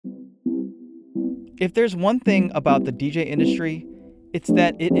If there's one thing about the DJ industry, it's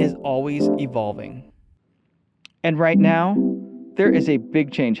that it is always evolving. And right now, there is a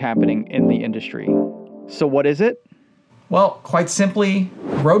big change happening in the industry. So what is it? Well, quite simply,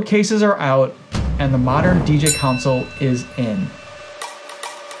 Roadcases are out and the modern DJ console is in.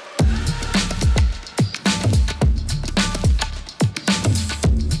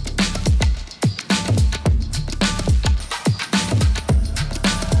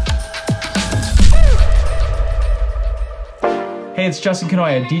 Hey, it's Justin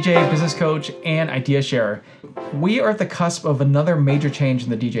Kanoya, DJ, business coach, and idea sharer. We are at the cusp of another major change in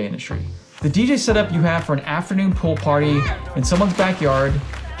the DJ industry. The DJ setup you have for an afternoon pool party in someone's backyard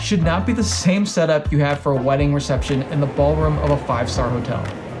should not be the same setup you have for a wedding reception in the ballroom of a five-star hotel.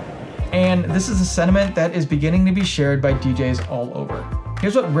 And this is a sentiment that is beginning to be shared by DJs all over.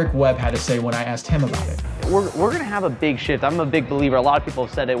 Here's what Rick Webb had to say when I asked him about it. We're gonna have a big shift. I'm a big believer. A lot of people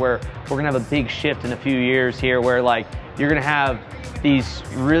have said it, where we're gonna have a big shift in a few years here, where like you're gonna have these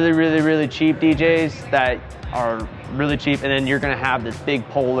really cheap DJs that are really cheap, and then you're gonna have this big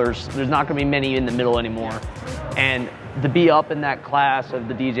polars. There's not gonna be many in the middle anymore. And to be up in that class of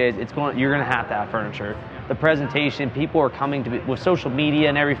the DJs, you're gonna have to have furniture. The presentation, people are coming to, with social media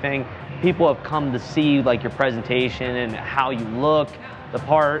and everything, people have come to see like your presentation and how you look, the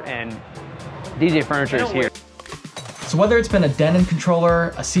part, and DJ furniture is here. So whether it's been a Denon controller,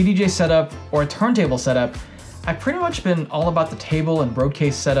 a CDJ setup, or a turntable setup, I've pretty much been all about the table and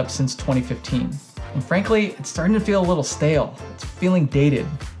Roadcase setup since 2015. And frankly, it's starting to feel a little stale. It's feeling dated.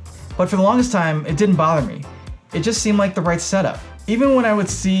 But for the longest time, it didn't bother me. It just seemed like the right setup. Even when I would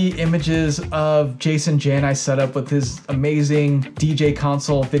see images of Jason Janai's setup with his amazing DJ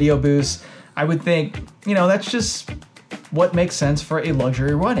console video booths, I would think, you know, that's just what makes sense for a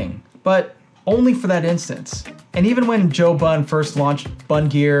luxury wedding. But only for that instance. And even when Joe Bunn first launched Bunn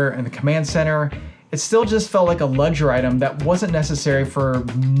Gear and the Command Center, it still just felt like a luxury item that wasn't necessary for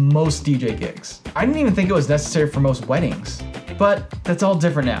most DJ gigs. I didn't even think it was necessary for most weddings. But that's all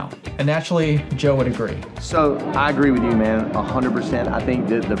different now, and naturally, Joe would agree. So I agree with you, man, 100%. I think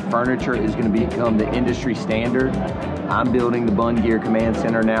that the furniture is going to become the industry standard. I'm building the Bunn Gear Command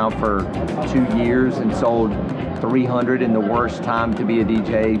Center now for 2 years and sold 300 in the worst time to be a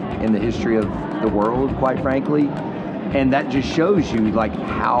DJ in the history of the world, quite frankly. And that just shows you like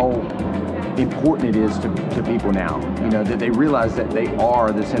how important it is to people now, you know, that they realize that they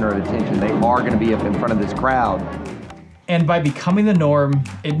are the center of attention. They are going to be up in front of this crowd. And by becoming the norm,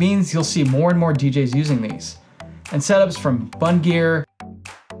 it means you'll see more and more DJs using these. And setups from Bunn Gear,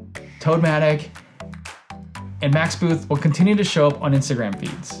 Toamadtic, and Max Booth will continue to show up on Instagram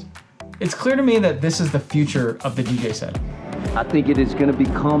feeds. It's clear to me that this is the future of the DJ setup. I think it is going to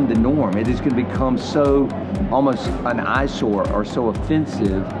become the norm. It is going to become so almost an eyesore or so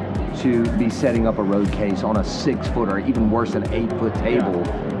offensive to be setting up a Roadcase on a 6-foot or even worse, an 8-foot table,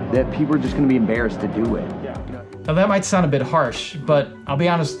 that people are just going to be embarrassed to do it. Now that might sound a bit harsh, but I'll be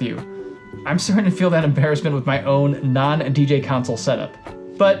honest with you. I'm starting to feel that embarrassment with my own non-DJ console setup.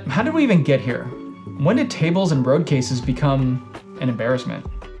 But how did we even get here? When did tables and Roadcases become an embarrassment?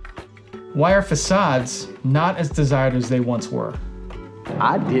 Why are facades not as desired as they once were?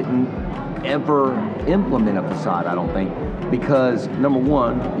 I didn't ever implement a facade, I don't think, because number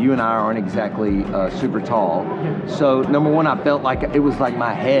one, you and I aren't exactly super tall. So number one, I felt like it was like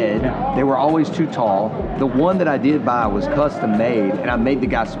my head. They were always too tall. The one that I did buy was custom made, and I made the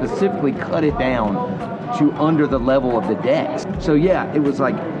guy specifically cut it down to under the level of the decks. So yeah, it was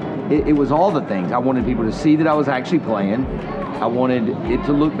like, it was all the things. I wanted people to see that I was actually playing. I wanted it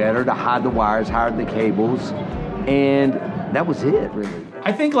to look better, to hide the wires, hide the cables, and that was it, really.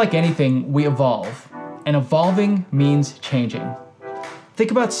 I think like anything, we evolve, and evolving means changing.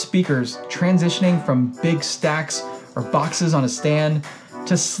 Think about speakers transitioning from big stacks or boxes on a stand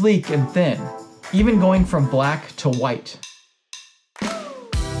to sleek and thin, even going from black to white.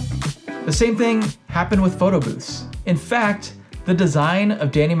 The same thing happened with photo booths. In fact, the design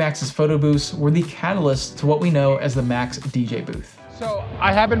of Danny Max's photo booths were the catalyst to what we know as the Max DJ booth. So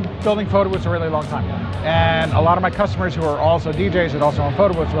I have been building photo booths a really long time, and a lot of my customers who are also DJs and also own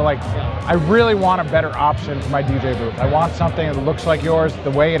photo booths were like, I really want a better option for my DJ booth. I want something that looks like yours,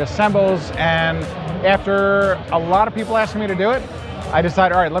 the way it assembles, and after a lot of people asking me to do it, I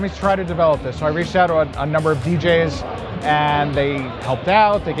decided, all right, let me try to develop this. So I reached out to a number of DJs, and they helped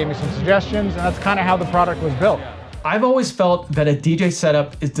out, they gave me some suggestions, and that's kind of how the product was built. I've always felt that a DJ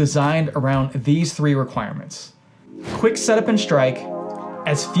setup is designed around these 3 requirements: quick setup and strike,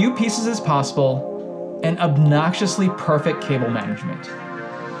 as few pieces as possible, and obnoxiously perfect cable management.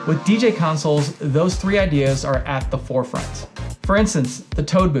 With DJ consoles, those 3 ideas are at the forefront. For instance, the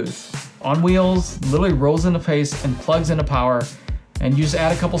Toad booth. on wheels, literally rolls into place and plugs into power, and you just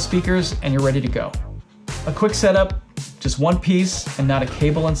add a couple speakers and you're ready to go. A quick setup, just one piece and not a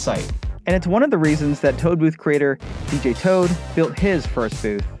cable in sight. And it's one of the reasons that Toad booth creator DJ Toad built his first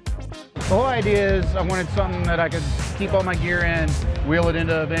booth. The whole idea is I wanted something that I could keep all my gear in, wheel it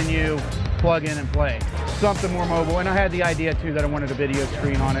into a venue, plug in and play. Something more mobile, and I had the idea too that I wanted a video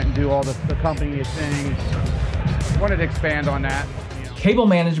screen on it and do all the company things. Wanted to expand on that. Cable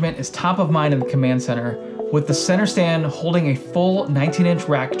management is top of mind in the command center, with the center stand holding a full 19-inch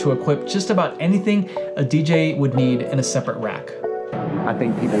rack to equip just about anything a DJ would need in a separate rack. I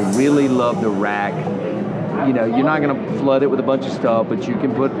think people really love the rack. You know, you're not gonna flood it with a bunch of stuff, but you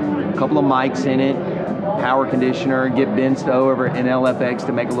can put a couple of mics in it, power conditioner, get Ben Stowe over at NLFX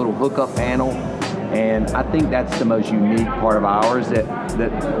to make a little hookup panel. And I think that's the most unique part of ours that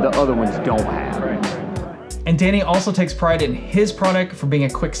the other ones don't have. And Danny also takes pride in his product for being a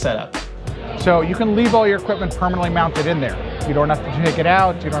quick setup. So you can leave all your equipment permanently mounted in there. You don't have to take it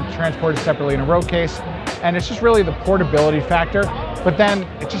out, you don't have to transport it separately in a road case. And it's just really the portability factor, but then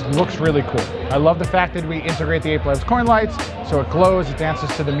it just looks really cool. I love the fact that we integrate the AGIPRODJ coin lights, so it glows, it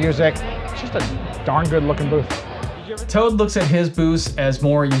dances to the music. It's just a darn good looking booth. Toad looks at his booth as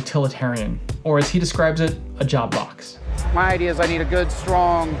more utilitarian, or as he describes it, a job box. My idea is I need a good,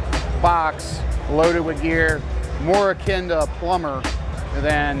 strong box loaded with gear, more akin to a plumber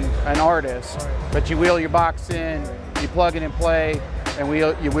than an artist. But you wheel your box in, you plug it and play, and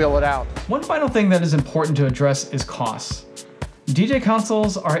you wheel it out. One final thing that is important to address is costs. DJ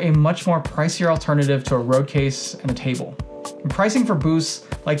consoles are a much more pricier alternative to a road case and a table. And pricing for booths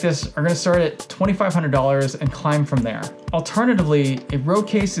like this are going to start at $2,500 and climb from there. Alternatively, a road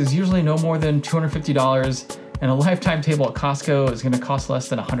case is usually no more than $250, and a lifetime table at Costco is going to cost less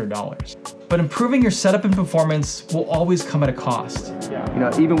than $100. But improving your setup and performance will always come at a cost. You know,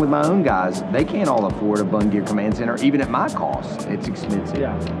 even with my own guys, they can't all afford a Bunn Gear Command Center, even at my cost. It's expensive.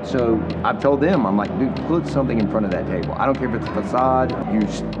 So I've told them, I'm like, dude, put something in front of that table. I don't care if it's a facade,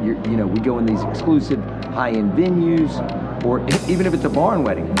 you know, we go in these exclusive high-end venues, or even if it's a barn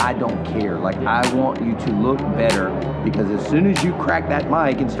wedding, I don't care. Like, I want you to look better, because as soon as you crack that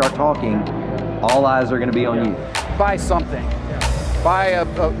mic and start talking, all eyes are gonna be on you. Buy something. Buy a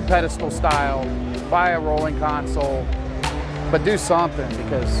pedestal style, buy a rolling console, but do something,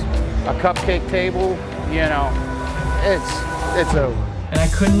 because a cupcake table, you know, it's over. And I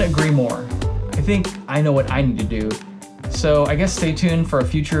couldn't agree more. I think I know what I need to do. So I guess stay tuned for a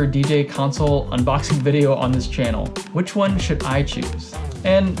future DJ console unboxing video on this channel. Which one should I choose?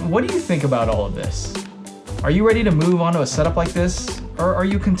 And what do you think about all of this? Are you ready to move on to a setup like this? Or are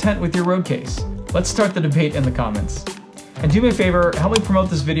you content with your road case? Let's start the debate in the comments. And do me a favor, help me promote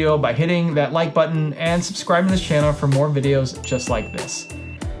this video by hitting that like button and subscribing to this channel for more videos just like this.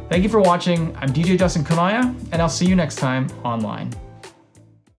 Thank you for watching. I'm DJ Kanoya, and I'll see you next time online.